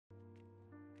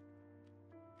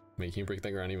Wait, can you break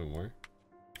that ground even more?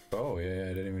 Oh, yeah,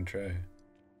 I didn't even try.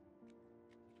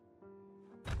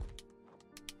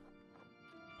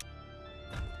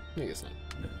 I guess not.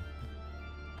 No.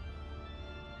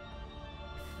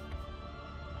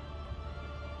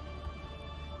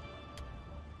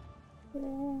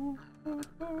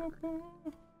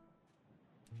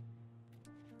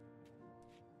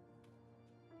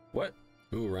 What?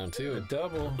 Ooh, round two. A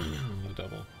double. A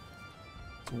double.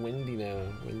 It's windy now.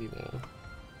 Windy now.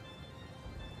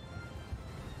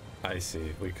 I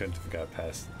see. We couldn't have got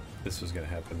past. This was gonna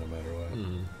happen no matter what.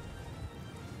 Mm.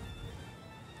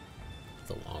 It's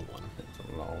a long one. It's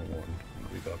a long one.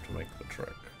 We got to make the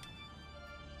trek.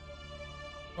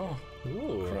 Oh,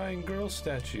 Ooh. crying girl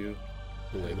statue.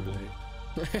 Relatable.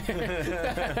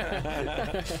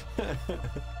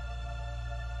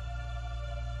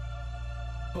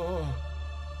 Oh.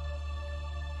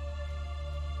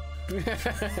 You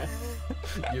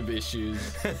have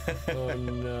issues. Oh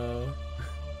no.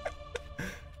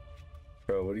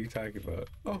 Bro, what are you talking about?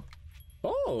 Oh.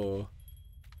 Oh.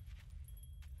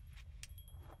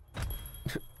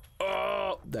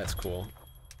 Oh, that's cool.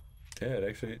 Yeah, it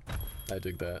actually. I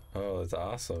dig that. Oh, that's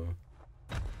awesome.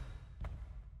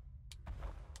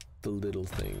 The little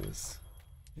things.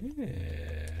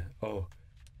 Yeah. Oh.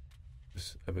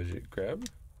 I bet you grab?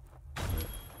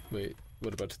 Wait,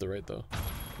 what about to the right though?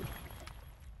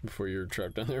 Before you're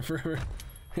trapped down there forever.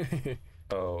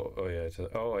 Oh yeah.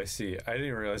 Oh, I see. I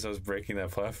didn't realize I was breaking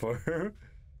that platform.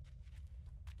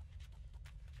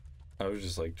 I was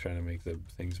just like trying to make the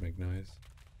things make noise.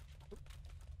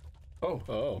 Oh.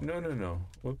 Oh. No.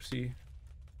 Whoopsie.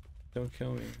 Don't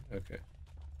kill me. Okay.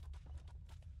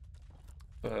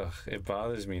 Ugh, it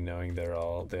bothers me knowing they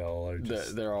all are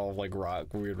just... They're all like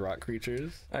weird rock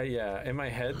creatures. Yeah, in my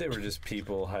head they were just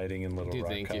people hiding in little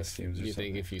rock costumes. Do you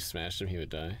think if you smashed him he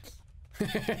would die?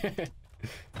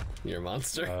 You're a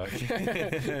monster.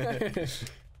 Okay.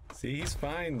 See, he's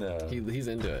fine though. He's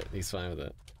into it. He's fine with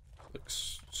it.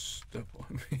 Step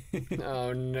on me.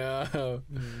 Oh no.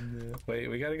 Wait,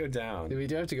 we gotta go down. We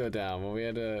do have to go down, but we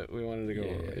wanted to go.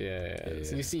 Yeah.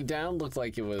 So you see, down looked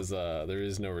like it was there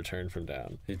is no return from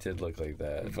down. It did look like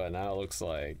that. But now it looks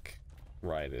like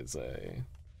right is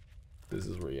this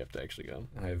is where you have to actually go.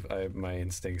 My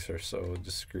instincts are so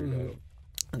just screwed up.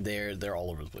 They're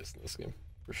all over the place in this game,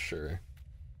 for sure.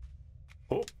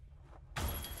 Oh.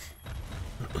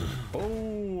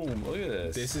 Boom! Look at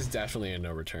this. This is definitely a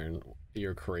no return.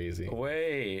 You're crazy.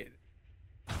 Wait.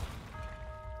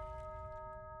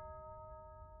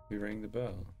 We rang the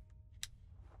bell.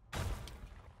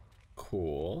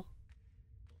 Cool.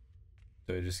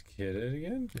 Do I just hit it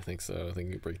again? I think so. I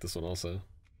think you break this one also.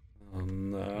 Oh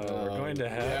no, we're going to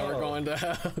hell. Yeah, we're going to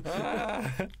hell.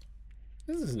 Ah.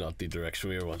 This is not the direction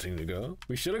we were wanting to go.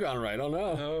 We should have gone right. Oh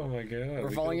no. Oh my god.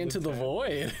 We're falling into the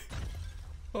void.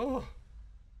 Oh.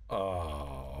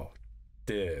 Oh.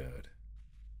 Dude.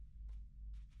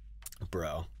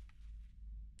 Bro.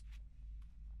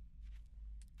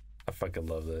 I fucking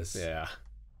love this. Yeah.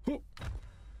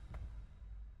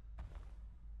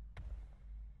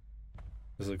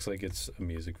 This looks like it's a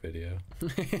music video.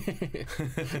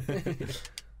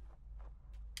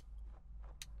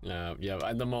 Yeah,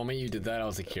 the moment you did that, I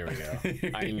was like, here we go.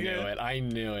 I knew it. I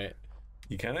knew it.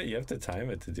 You have to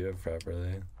time it to do it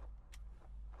properly.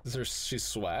 She's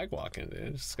swag walking,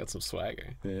 dude. She's got some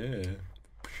swagger. Yeah.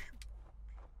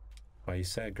 Why you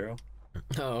sad, girl?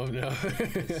 Oh, no.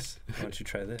 Why don't you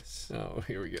try this? Oh,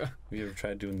 here we go. Have you ever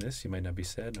tried doing this? You might not be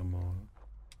sad no more.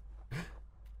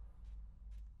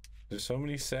 There's so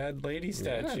many sad lady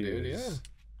statues. Yeah, dude, yeah.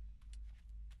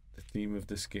 The theme of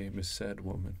this game is sad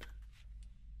woman.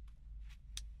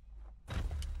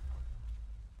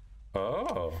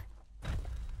 Oh.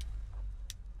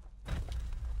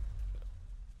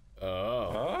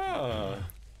 Oh.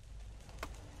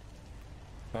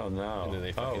 Oh no. And then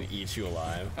they fucking eat you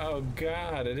alive. Oh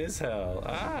god, it is hell.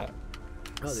 Ah.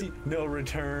 See, no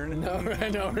return. No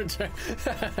return.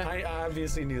 I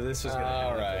obviously knew this was gonna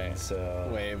happen. Alright.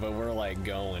 So wait, but we're like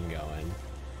going.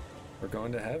 We're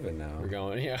going to heaven now. We're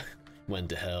going, yeah. Went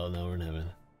to hell, now we're in heaven.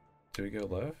 Do we go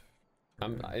left?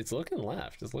 It's looking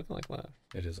left. It's looking like left.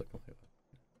 It is looking like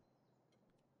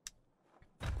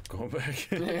left. Going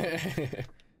back.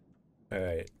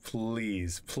 Alright,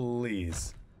 please.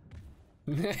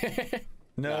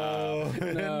 No.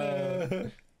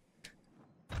 No.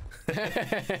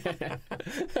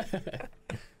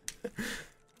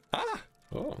 Ah!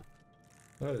 Oh.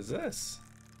 What is this?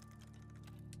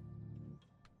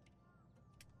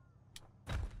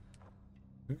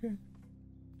 Okay.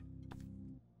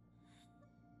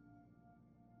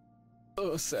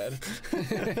 Oh, sad.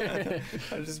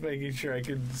 I'm just making sure I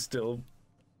can still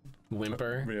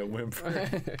Whimper. Yeah, whimper.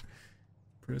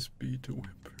 Press B to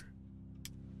whimper.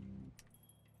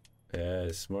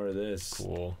 Yes, more of this.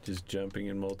 Cool. Just jumping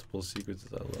in multiple sequences.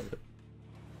 I love it.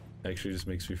 Actually, just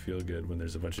makes me feel good when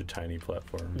there's a bunch of tiny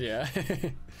platforms. Yeah.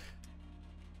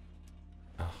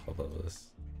 Oh, I love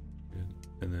this. Good.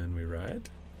 And then we ride.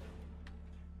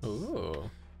 Ooh.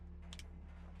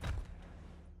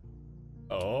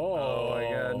 Oh. Oh my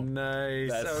god,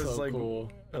 nice. That's I was so like, cool.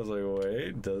 I was like,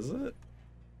 wait, does it?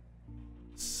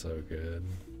 So good.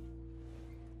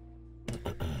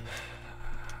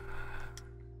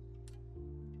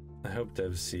 I hope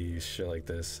devs see shit like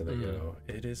this and they go,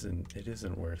 it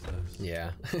isn't worth this.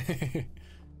 Yeah. Goodness.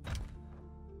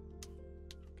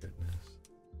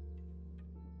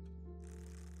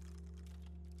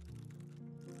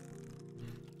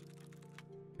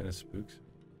 Kind of spooks.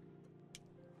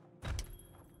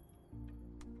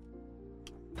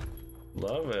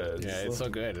 Love it. Yeah, it's so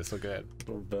good. It's so good.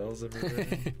 Little bells everywhere.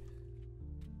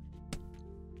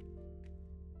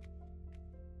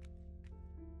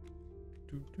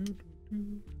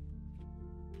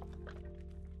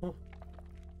 Oh.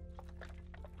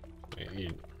 Wait,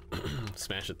 you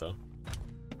smash it though.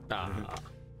 Ah.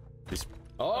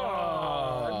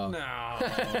 Oh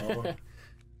no!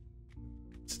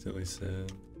 Still he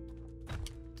said.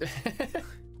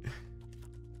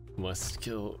 Must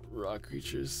kill rock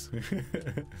creatures.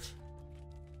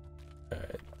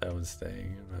 Alright, that one's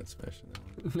staying. I'm not smashing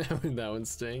that one. That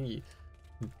one's staying.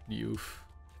 You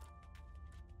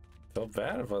Felt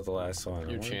bad about the last one.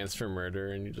 your chance for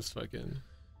murder, and you just fucking.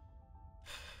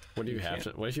 What do you have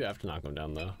to? What if you have to knock him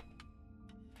down though?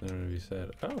 I don't know if you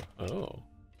said. Oh. Oh.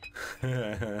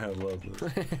 I love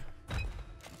this.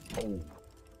 Oh.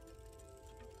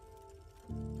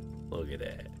 Look at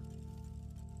that.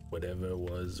 Whatever it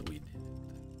was, we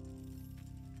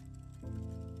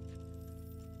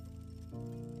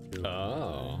did.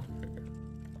 Oh.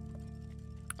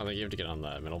 I think you have to get on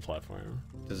the middle platform.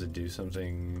 Does it do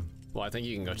something? Well, I think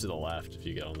you can go to the left if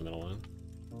you get on the middle one.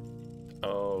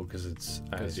 Oh, because it's.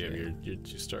 Because you have your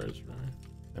 2 stars, right?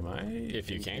 Am I? If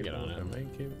you can get on it. Am I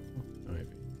capable? Oh,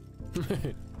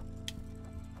 maybe.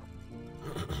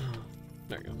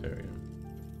 There you go. There we go.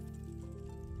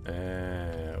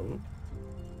 Oop.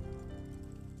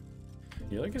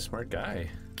 You're like a smart guy.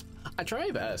 I try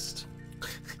my best.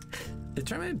 I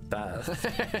try my best.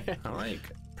 I'm like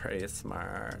pretty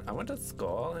smart. I went to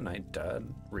school and I did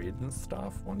reading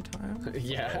stuff one time.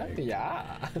 Yeah, Like,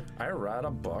 yeah. I read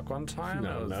a book one time.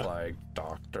 No, it was no. like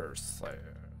doctors say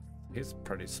he's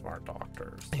pretty smart.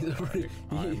 Doctor.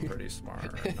 I'm pretty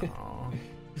smart. No.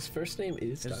 His first name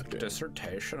is His Doctor.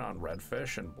 dissertation on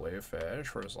redfish and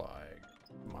bluefish was like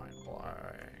mind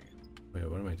blowing. Wait,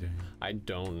 what am I doing? I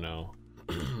don't know.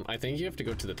 I think you have to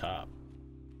go to the top.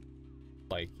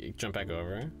 Like, you jump back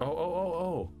over.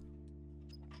 Oh.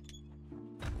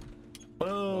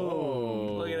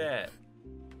 Oh, look at that.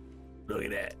 Look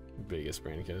at that. Biggest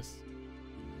brain kiss.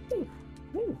 And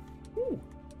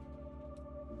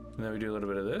then we do a little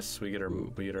bit of this. We get our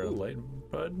light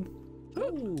bud.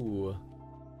 Ooh.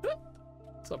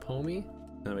 What's up, homie?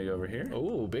 Then we go over here.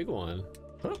 Oh, big one.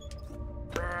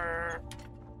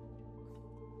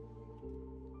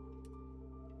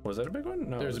 Was that a big one?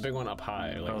 No. There's a big one up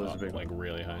high. Like, there's a big like one.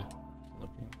 really high.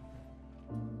 Looking.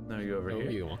 Now we go over Oh, here.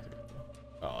 you walk through.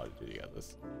 Oh, dude, you got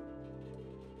this.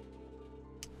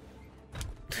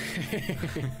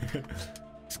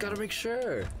 Just gotta make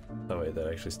sure. Oh wait, that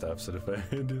actually stops it if I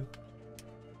do.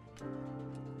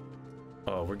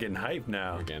 Oh, we're getting hyped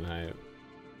now. We're getting hype.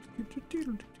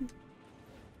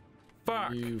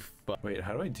 Fuck. You fuck. Wait,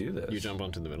 how do I do this? You jump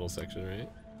onto the middle section, right?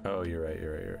 Oh, you're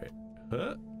right.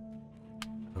 Huh?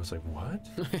 I was like, what?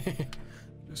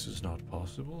 This is not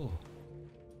possible.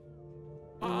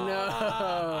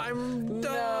 No. I'm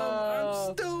dumb. I'm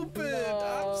stupid.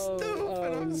 I'm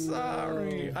stupid. I'm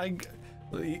sorry.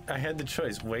 I had the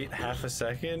choice: wait half a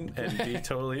second and be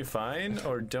totally fine,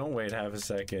 or don't wait half a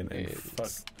second and fuck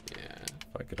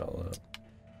it all up.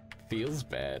 Feels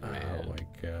bad, man. Oh my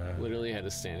god. Literally had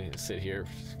to sit here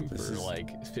for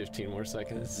like 15 more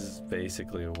seconds. This is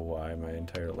basically why my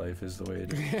entire life is the way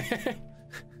it is.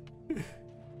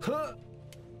 Huh.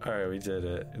 All right, we did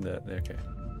it. Okay.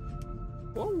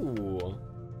 Whoa.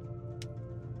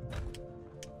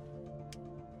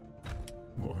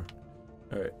 More.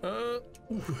 All right.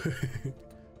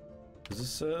 Is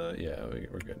this yeah,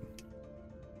 we're good.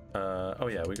 Oh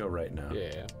yeah, we go right now.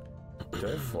 Yeah. Do I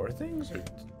have 4 things? Or...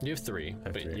 You have 3,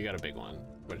 have but 3. you got a big one,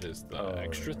 which is the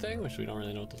extra thing, which we don't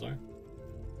really know what those are.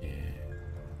 Yeah.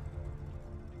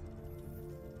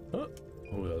 Oh,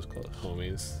 that was close.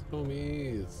 Homies.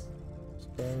 Homies.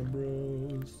 Star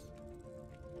Bros.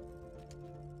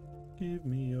 Give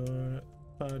me your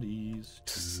bodies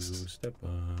to step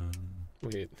on.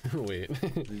 Wait, wait.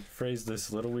 Phrase this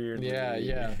a little weird. Yeah,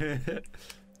 yeah.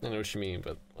 I know what you mean,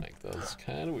 but like that's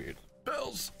kind of weird.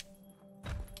 Bells.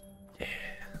 Yeah.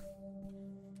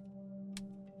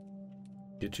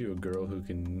 Get you a girl who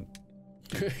can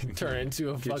turn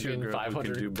into a fucking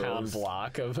 500-pound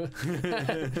block of. I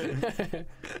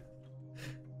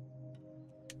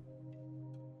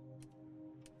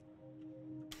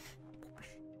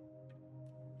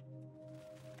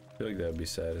feel like that would be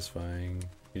satisfying.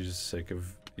 You're just sick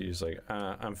of. You're just like,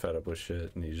 I'm fed up with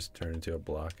shit, and you just turn into a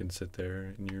block and sit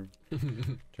there in your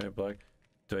giant block.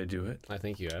 Do I do it? I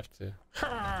think you have to.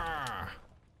 Oh.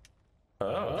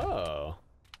 Oh.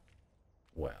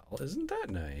 Well, isn't that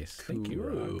nice? Thank you,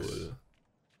 Rocks.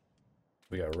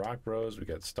 We got Rock Bros, we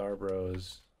got Star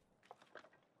Bros.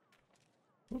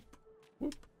 Whoop,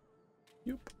 whoop,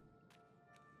 yoop.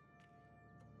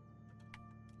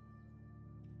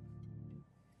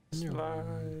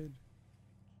 Slide.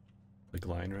 Like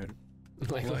Line Rider.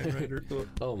 Like Line Rider.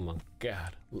 Oh my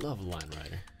god, love Line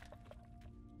Rider.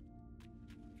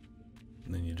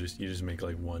 And then you just make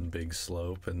like one big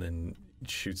slope, and then it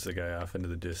shoots the guy off into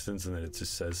the distance, and then it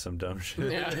just says some dumb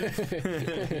shit. Yeah.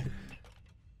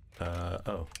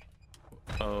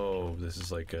 Oh, this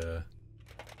is like a.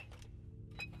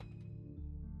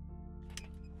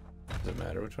 Does it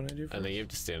matter which one I do first? I think you have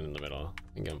to stand in the middle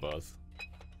and get both.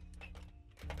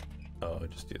 Oh,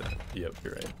 just do that. Yep,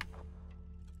 you're right.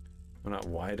 I'm not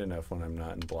wide enough when I'm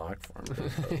not in block form.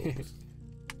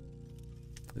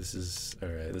 This is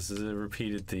alright. This is a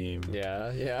repeated theme.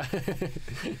 Yeah, yeah.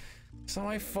 It's not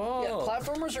my fault. Yeah,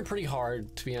 platformers are pretty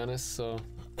hard, to be honest, so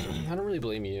I don't really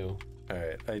blame you.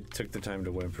 Alright, I took the time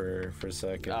to whimper for a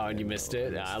second. Oh, and you missed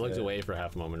it? I looked away for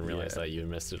half a moment and realized that you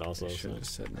missed it also. I should have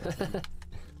said nothing.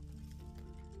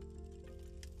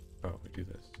 Oh, we do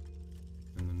this.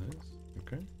 And then this.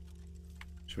 Okay.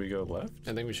 Should we go left?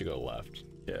 I think we should go left.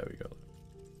 Yeah, we go left.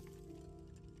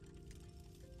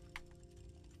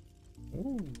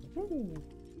 Ooh, ooh.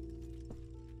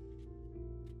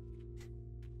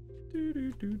 Do,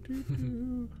 do, do, do,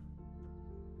 do.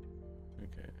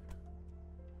 Okay.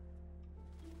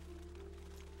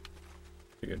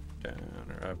 To go down,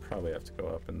 or I probably have to go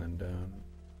up and then down.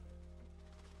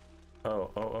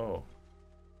 Oh, oh, oh.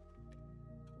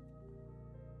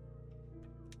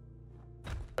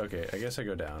 Okay, I guess I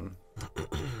go down.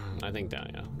 I think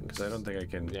down, yeah. Because I don't think I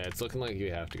can. Yeah, it's looking like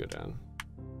you have to go down.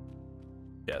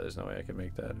 Yeah, there's no way I can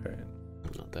make that. All right.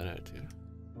 Not that attitude.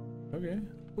 Okay.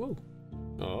 Woo.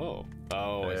 Oh.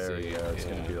 Oh, I see. There we go. It's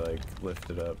gonna be like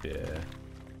lifted up. Yeah.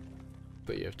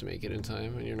 But you have to make it in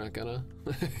time, and you're not gonna.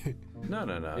 No,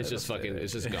 no, no. It's just fucking.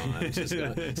 It's just gone. It's just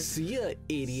gone. See ya,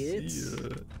 idiots. See ya.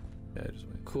 Yeah, just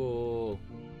wait. Cool.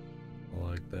 I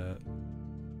like that.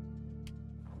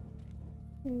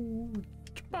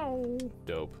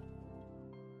 Dope.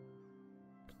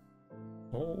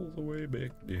 All the way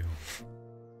back down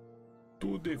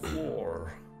to the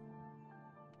floor.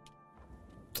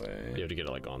 Wait. You have to get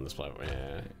it like on this platform.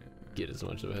 Yeah. Get as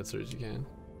much of a head start as you can.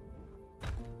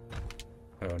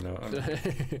 Oh no.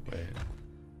 Wait.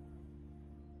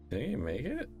 Did you make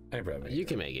it? I probably. You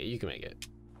can make it. You can make it.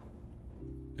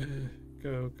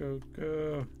 Go, go,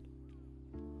 go.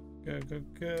 Go, go,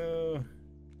 go.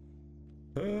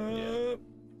 Up. Yeah.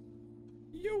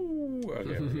 Yo.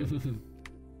 Okay, we're good.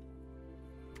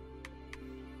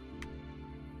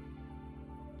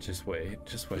 Just wait.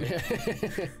 Just wait.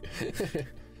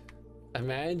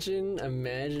 Imagine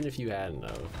if you hadn't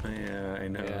though. Yeah, I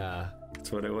know. Yeah.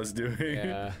 That's what I was doing.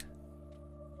 Yeah.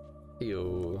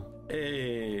 Yo.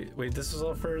 Hey, wait, this is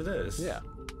all for this? Yeah.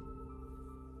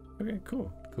 Okay,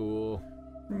 cool. Cool.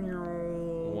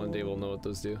 One day we'll know what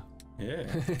those do. Yeah.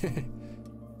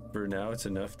 For now, it's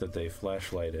enough that they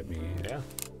flashlight at me. Yeah.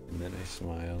 And then I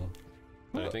smile.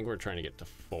 But I think we're trying to get to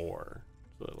 4.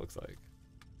 So it looks like.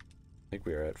 I think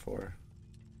we are at 4.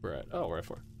 We're at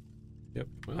 4. Yep.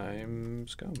 Well. I'm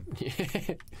scum. Yeah.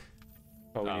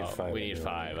 Oh, we need 5. We need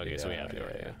 5. Okay, so we have to go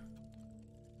right. Yeah.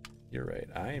 You're right.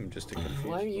 I am just a confused.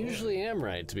 Well, I usually am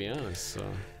right, to be honest. So.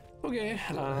 Okay.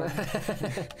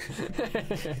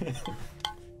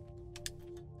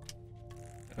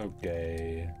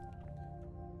 Okay.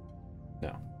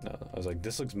 No. I was like,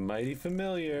 this looks mighty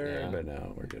familiar, but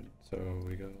no, we're good. So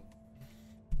we go.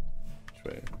 Which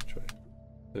way? Which way?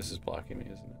 This is blocking me,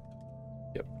 isn't it?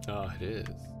 Yep. Oh, it is.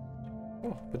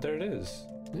 Oh, but there it is.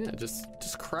 Yeah,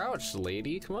 just crouch,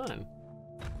 lady. Come on.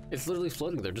 It's literally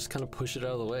floating there. Just kind of push it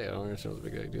out of the way. I don't understand what the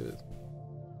big guy do this.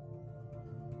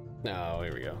 No,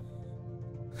 here we go.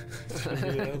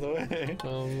 Get out of the way.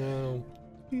 Oh no.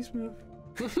 Please move.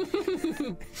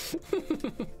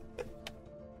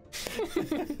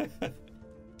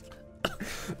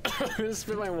 I'm gonna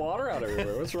spit my water out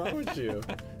everywhere. What's wrong with you?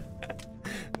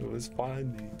 It was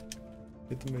funny.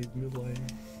 It's my midlife.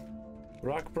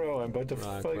 Rock Bro, I'm about to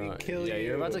fucking kill you. Yeah,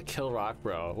 you're about to kill Rock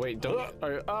Bro. Wait, don't.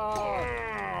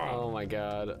 Oh my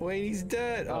god. Wait, he's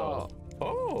dead. Oh.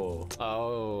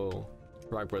 Oh.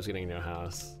 Rock Bro's getting a new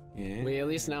house. Yeah. We at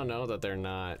least now know that they're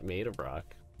not made of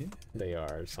rock. Yeah. They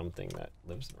are something that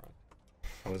lives in rock.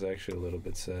 I was actually a little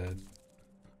bit sad.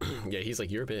 Yeah, he's like,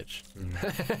 you're a bitch.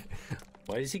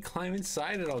 Why does he climb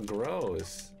inside it all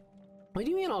gross? What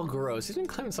do you mean all gross? He didn't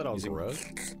climb inside all gross.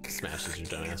 Smashes your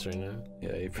dumbass right now.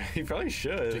 Yeah, he probably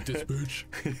should. Take this, bitch.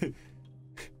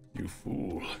 You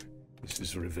fool. This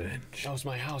is revenge. That was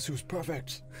my house. It was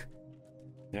perfect.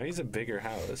 Now he's a bigger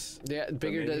house. Yeah,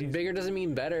 bigger doesn't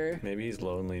mean better. Maybe he's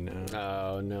lonely now.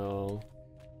 Oh no.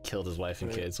 Killed his wife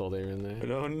and kids while they were in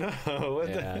there. Oh no, what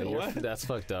Yeah, the what? that's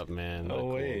fucked up, man.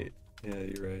 Oh wait. Yeah,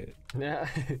 you're right. Yeah.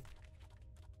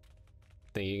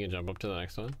 Think you can jump up to the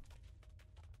next one?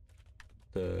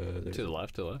 To the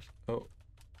left, Oh.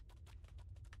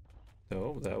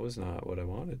 No, that was not what I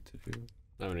wanted to do.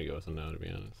 I'm gonna go with a no, to be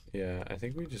honest. Yeah, I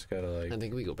think we just gotta like... I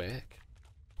think we go back.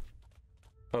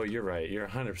 Oh, you're right. You're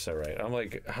 100% right. I'm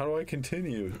like, how do I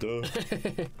continue? Duh.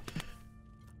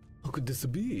 How could this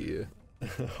be?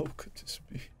 How could this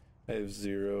be? I have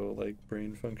zero, like,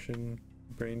 brain function.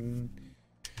 Brain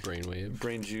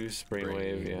juice,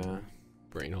 brainwave, yeah.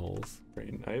 Brain holes.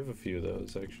 I have a few of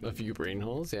those, actually. A few brain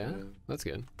holes, yeah? That's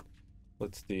good.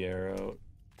 Lets the air out.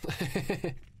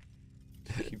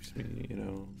 Keeps me, you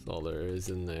know. That's all there is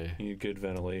in there. You need good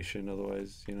ventilation,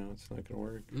 otherwise, you know, it's not gonna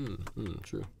work.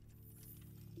 True.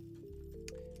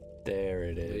 There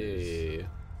it is. Hey.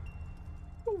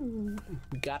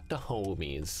 Got the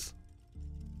homies.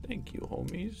 Thank you,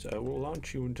 homies. I will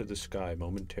launch you into the sky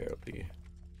momentarily.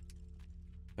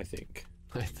 I think.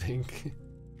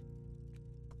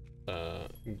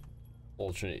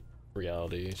 Alternate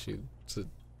reality. She's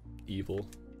evil.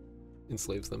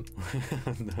 Enslaves them.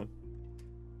 No.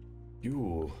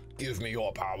 You give me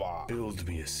your power. Build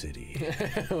me a city.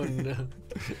 Oh no.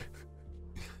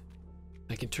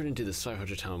 I can turn into this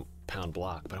 500-pound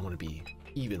block, but I want to be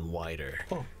even wider.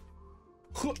 Oh.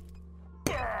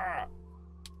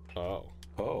 Oh.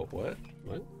 Oh, what?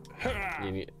 What?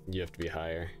 You have to be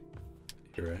higher.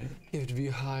 You're right. You have to be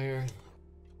higher.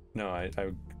 No, I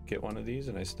get one of these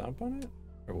and I stomp on it?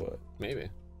 Or what? Maybe.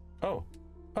 Oh.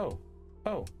 Oh.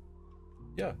 Oh.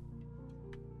 Yeah.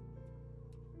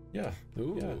 Yeah.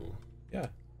 Ooh. Yeah. Yeah.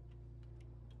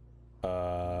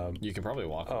 You can probably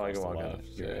walk. Oh, I can walk on on it.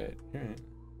 You're right. You're right.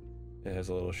 It has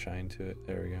a little shine to it.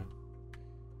 There we go.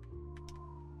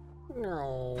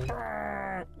 No.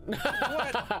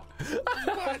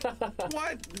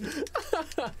 What?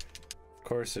 Of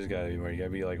course there's gotta be more. You gotta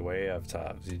be like way up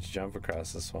top. You jump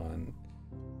across this one.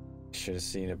 Should have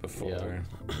seen it before.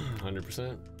 Yeah.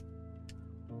 100%.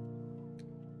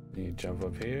 You jump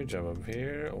up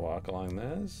here, walk along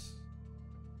this.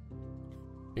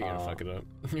 You're gonna fuck it up.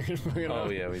 You're gonna fuck it up. Oh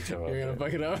yeah, we jump up. You're gonna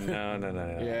fuck it up? No.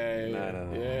 Yeah.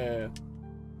 No.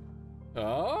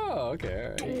 Oh,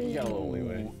 okay. All right. You got a little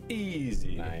leeway.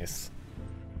 Easy. Nice.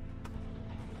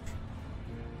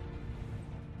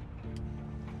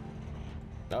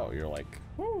 Oh, you're like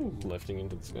lifting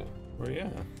into the sky. Well, yeah.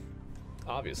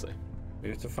 Obviously. We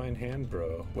have to find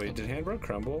Handbro. Wait, did Handbro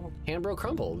crumble? Handbro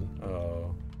crumbled.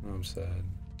 Oh, I'm sad.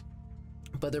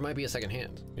 But there might be a second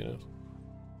hand, you know?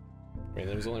 I mean,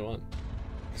 there's only one.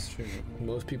 It's true.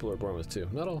 Most people are born with two.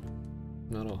 Not all.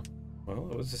 Well,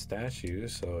 it was a statue,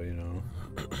 so, you know.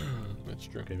 That's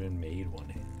true. Could have been made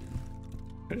one-handed.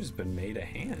 Could have just been made a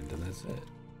hand, and that's it.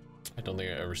 I don't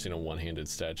think I've ever seen a one-handed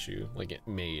statue, like it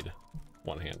made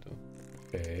one-handed.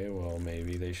 Okay, well,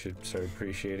 maybe they should start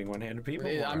appreciating one-handed people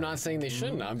more. I'm not saying they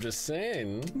shouldn't. I'm just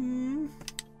saying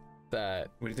that...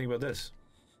 What do you think about this?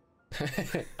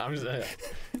 I'm just...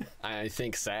 I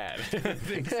think sad.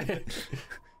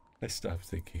 I stopped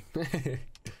thinking.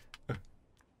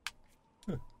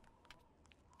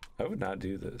 I would not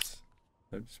do this.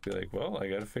 I'd just be like, well, I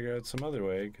gotta figure out some other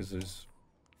way, because there's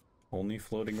only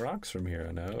floating rocks from here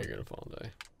on out. You're gonna fall and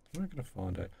die. I'm not gonna fall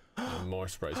and die. I'm more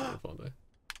surprised you're gonna fall and die.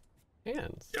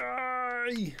 Hands.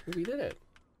 Die! We did it.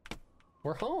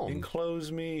 We're home.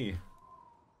 Enclose me.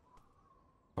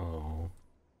 Oh.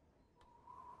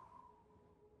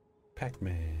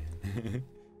 Pac-Man.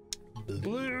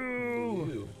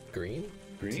 Blue. Green.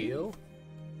 Teal.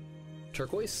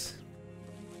 Turquoise.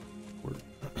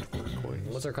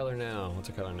 What's our color now?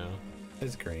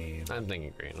 It's green. I'm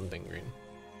thinking green.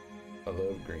 I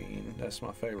love green. That's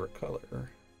my favorite color.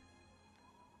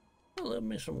 I love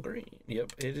me some green.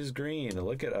 Yep, it is green.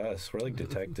 Look at us. We're like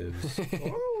detectives.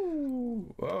 Whoa!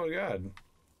 Oh god.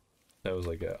 That was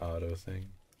like an auto thing.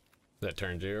 That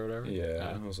turned you or whatever?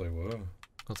 Yeah. I was like, whoa.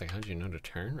 I was like, how'd you know to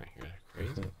turn right here?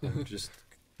 Crazy. I'm just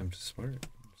smart.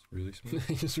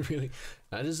 I'm just really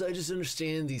smart. I just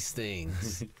understand these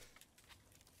things.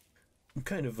 I'm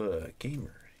kind of a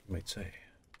gamer, you might say.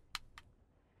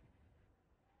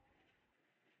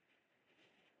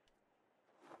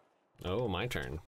 Oh, my turn.